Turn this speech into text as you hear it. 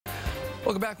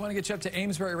Welcome back. I want to get you up to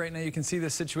Amesbury right now. You can see the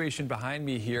situation behind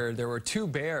me here. There were two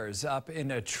bears up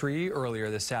in a tree earlier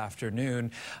this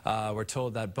afternoon. We're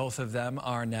told that both of them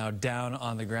are now down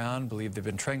on the ground. Believe they've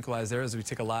been tranquilized there as we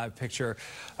take a live picture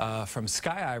from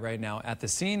Sky Eye right now at the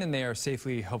scene, and they are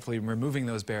safely, hopefully, removing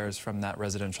those bears from that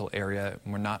residential area.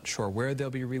 We're not sure where they'll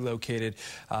be relocated,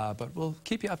 but we'll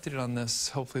keep you updated on this.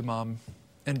 Hopefully, mom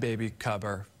and baby cub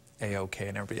are A-OK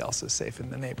and everybody else is safe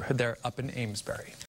in the neighborhood there up in Amesbury.